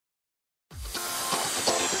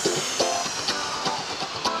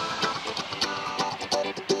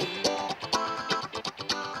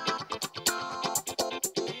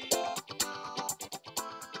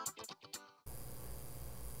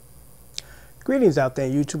Greetings out there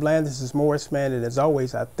in YouTube land. This is Morris, man, and as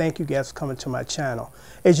always, I thank you guys for coming to my channel.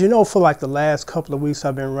 As you know, for like the last couple of weeks,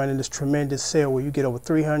 I've been running this tremendous sale where you get over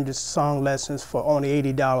 300 song lessons for only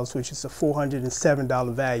 $80, which is a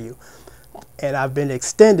 $407 value. And I've been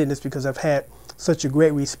extending this because I've had such a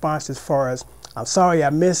great response as far as, I'm sorry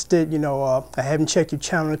I missed it, I haven't checked your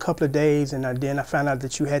channel in a couple of days, and then I found out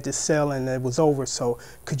that you had this sale and it was over, so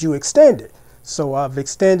could you extend it? So I've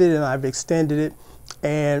extended it,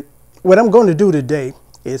 and what I'm going to do today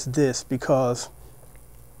is this, because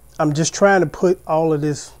I'm just trying to put all of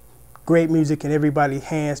this great music in everybody's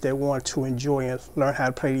hands that want to enjoy and learn how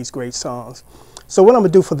to play these great songs. So what I'm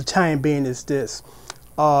going to do for the time being is this.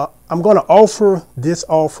 I'm going to offer this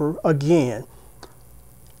offer again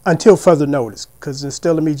until further notice, because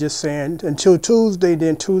instead of me just saying until Tuesday,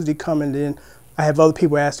 then Tuesday coming, then I have other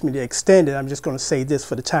people asking me to extend it. I'm just going to say this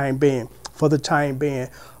for the time being.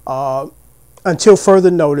 Until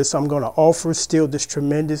further notice, I'm going to offer still this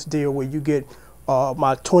tremendous deal where you get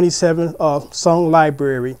my 27 songbook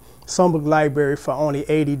library for only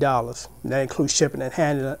 $80. And that includes shipping and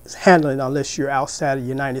handling unless you're outside of the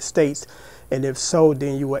United States. And if so,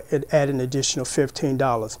 then you would add an additional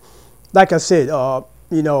 $15. Like I said,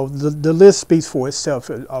 the list speaks for itself.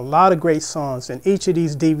 A lot of great songs, and each of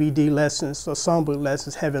these DVD lessons or songbook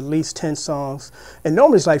lessons have at least 10 songs, and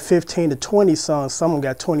normally it's like 15 to 20 songs. Some of them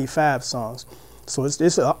got 25 songs, so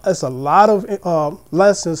it's a lot of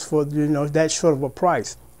lessons for that short of a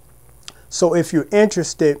price. So if you're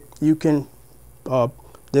interested, you can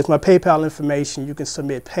there's my PayPal information. You can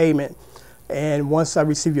submit payment, and once I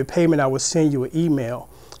receive your payment, I will send you an email,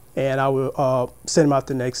 and I will send them out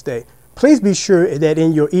the next day. Please be sure that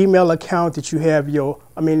in your email account that you have in your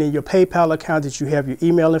PayPal account that you have your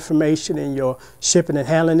email information and your shipping and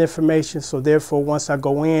handling information. So therefore, once I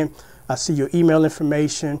go in, I see your email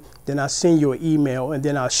information, then I send you an email, and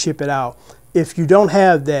then I'll ship it out. If you don't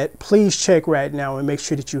have that, please check right now and make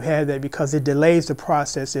sure that you have that, because it delays the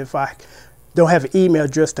process. If I don't have an email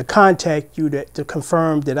address to contact you to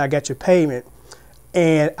confirm that I got your payment,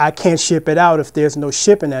 and I can't ship it out if there's no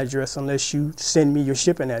shipping address unless you send me your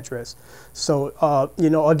shipping address. So,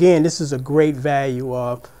 again, this is a great value.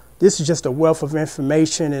 This is just a wealth of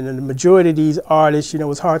information, and the majority of these artists,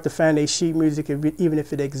 it's hard to find their sheet music even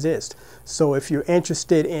if it exists. So if you're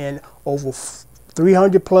interested in over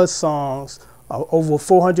 300 plus songs, over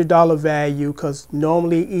 $400 value, because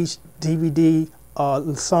normally each DVD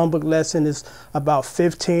songbook lesson is about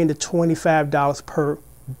 $15 to $25 per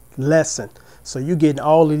lesson. So you're getting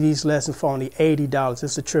all of these lessons for only $80.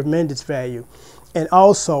 It's a tremendous value. And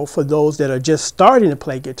also for those that are just starting to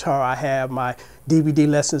play guitar, I have my DVD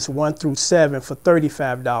lessons 1 through 7 for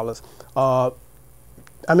 $35.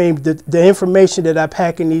 The information that I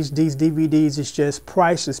pack in these DVDs is just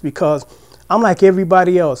priceless, because I'm like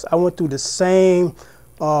everybody else. I went through the same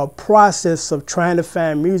process of trying to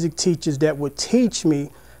find music teachers that would teach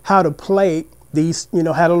me how to play these,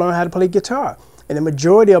 how to learn how to play guitar. And the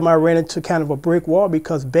majority of them I ran into kind of a brick wall,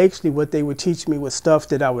 because basically what they would teach me was stuff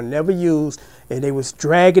that I would never use, and they was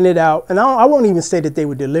dragging it out. And I won't even say that they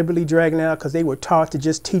were deliberately dragging it out, because they were taught to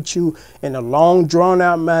just teach you in a long,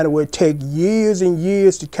 drawn-out manner where it take years and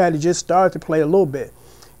years to kind of just start to play a little bit.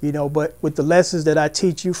 But with the lessons that I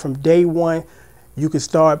teach you from day one, you can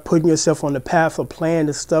start putting yourself on the path of playing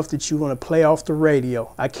the stuff that you want to play off the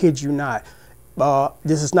radio. I kid you not.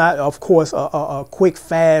 This is not, of course, a quick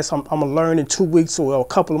fast. I'm gonna learn in 2 weeks or a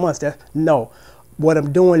couple of months. No, what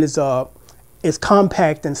I'm doing is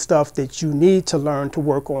compacting stuff that you need to learn to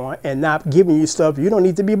work on, and not giving you stuff you don't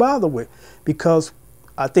need to be bothered with. Because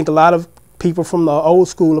I think a lot of people from the old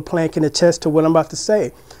school of playing can attest to what I'm about to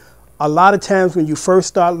say. A lot of times when you first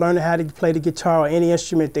start learning how to play the guitar or any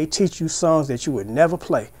instrument, they teach you songs that you would never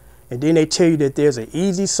play. And then they tell you that there's an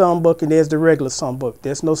easy songbook and there's the regular songbook.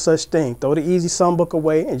 There's no such thing. Throw the easy songbook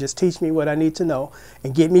away and just teach me what I need to know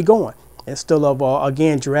and get me going, instead of,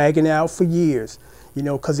 again, dragging it out for years.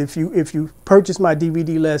 Because if you purchase my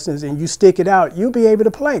DVD lessons and you stick it out, you'll be able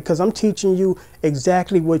to play, because I'm teaching you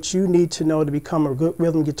exactly what you need to know to become a good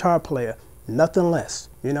rhythm guitar player. Nothing less,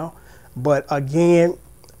 But again,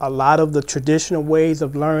 a lot of the traditional ways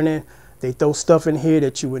of learning, they throw stuff in here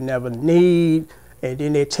that you would never need. And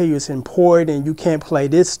then they tell you it's important and you can't play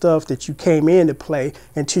this stuff that you came in to play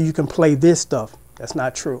until you can play this stuff. That's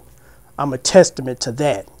not true. I'm a testament to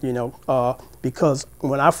that, because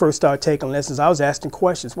when I first started taking lessons, I was asking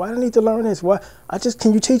questions. Why do I need to learn this?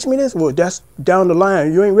 Can you teach me this? Well, that's down the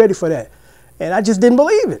line. You ain't ready for that. And I just didn't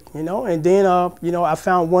believe it, And then, I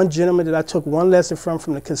found one gentleman that I took one lesson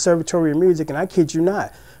from the Conservatory of Music, and I kid you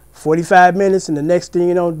not, 45 minutes, and the next thing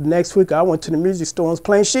you know, the next week I went to the music store and was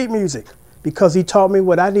playing sheet music. because he taught me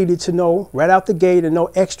what I needed to know right out the gate and no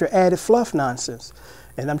extra added fluff nonsense.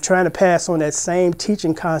 And I'm trying to pass on that same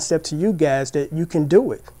teaching concept to you guys, that you can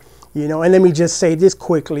do it. You know, and let me just say this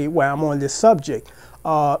quickly while I'm on this subject.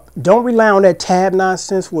 Don't rely on that tab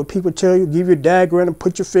nonsense where people tell you, give your diagram and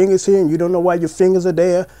put your fingers here and you don't know why your fingers are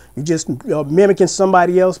there. You're just mimicking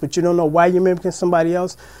somebody else, but you don't know why you're mimicking somebody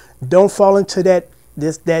else. Don't fall into that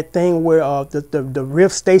thing where the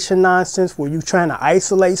riff station nonsense where you're trying to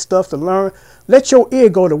isolate stuff to learn. Let your ear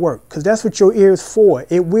go to work, because that's what your ear is for.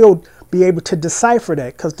 It will be able to decipher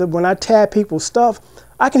that, because when I tab people's stuff,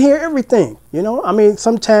 I can hear everything. You know, I mean,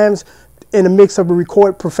 sometimes in the mix of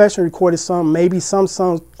a professional recorded song, maybe some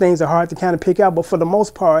things are hard to kind of pick out, but for the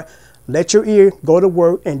most part, let your ear go to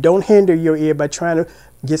work and don't hinder your ear by trying to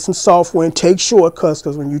get some software and take shortcuts,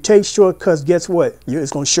 because when you take shortcuts, guess what?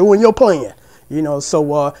 It's going to show in your playing. You know,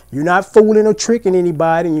 so you're not fooling or tricking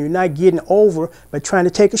anybody, and you're not getting over by trying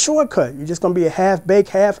to take a shortcut. You're just going to be a half-baked,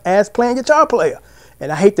 half-ass playing guitar player.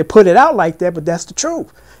 And I hate to put it out like that, but that's the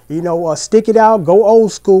truth. You know, stick it out, go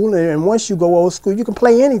old school, and once you go old school, you can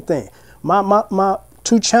play anything. My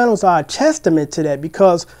 2 channels are a testament to that,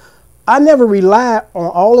 because I never rely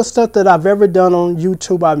on all the stuff that I've ever done on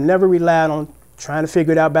YouTube. I've never relied on trying to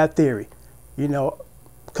figure it out by theory, you know,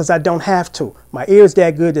 because I don't have to. My ear's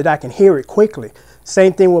that good that I can hear it quickly.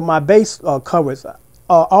 Same thing with my bass covers.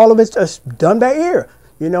 All of it's just done by ear.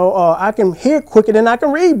 You know, I can hear quicker than I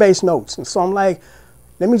can read bass notes. And so I'm like,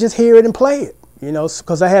 let me just hear it and play it. You know,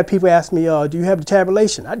 because I have people ask me, do you have the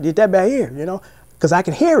tabulation? I did that by ear, you know, because I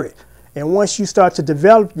can hear it. And once you start to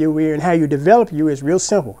develop your ear, and how you develop your ear is real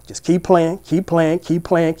simple. Just keep playing, keep playing, keep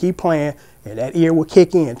playing, keep playing, and that ear will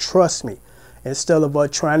kick in, trust me. Instead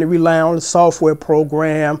of trying to rely on the software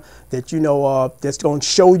program that, you know, that's going to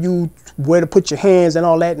show you where to put your hands and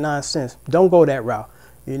all that nonsense. Don't go that route.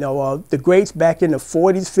 You know, the greats back in the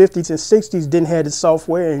 40s, 50s, and 60s didn't have the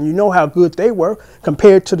software, and you know how good they were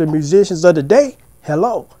compared to the musicians of the day.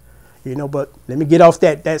 Hello. You know, but let me get off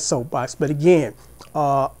that soapbox. But again,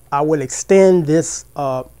 I will extend this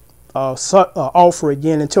offer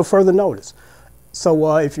again until further notice.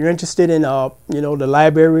 So if you're interested in, you know, the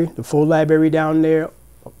library, the full library down there,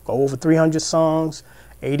 over 300 songs,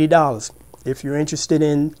 $80. If you're interested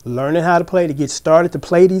in learning how to play, to get started to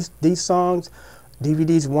play these songs,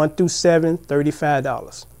 DVDs 1 through 7,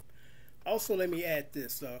 $35. Also, let me add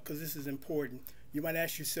this, because this is important. You might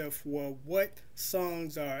ask yourself, well, what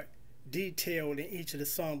songs are detailed in each of the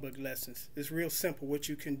songbook lessons? It's real simple. What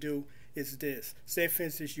you can do is this. Say, for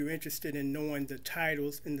instance, you're interested in knowing the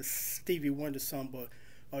titles in the Stevie Wonder songbook.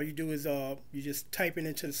 All you do is you just type it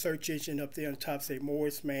into the search engine up there on top, say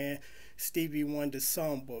Morris Man, Stevie Wonder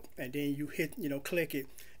songbook, and then you hit, you know, click it,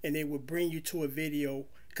 and it will bring you to a video,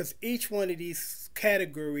 because each one of these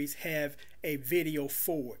categories have a video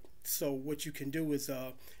for it. So what you can do is,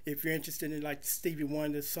 if you're interested in like the Stevie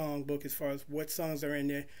Wonder songbook, as far as what songs are in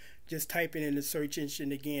there, just type it in the search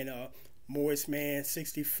engine again, Morris Man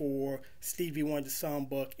 64 Stevie Wonder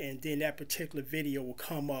songbook, and then that particular video will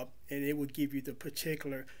come up, and it will give you the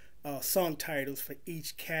particular song titles for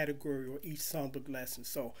each category or each songbook lesson.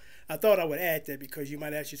 So I thought I would add that, because you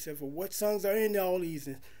might ask yourself, well, what songs are in all these?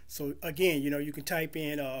 And so again, you know, you can type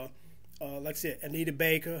in like I said, Anita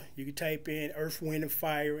Baker, you can type in Earth, Wind, and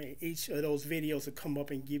Fire, and each of those videos will come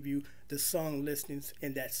up and give you the song listings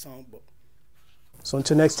in that songbook. So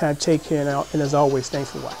until next time, take care, and as always,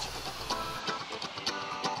 thanks for watching.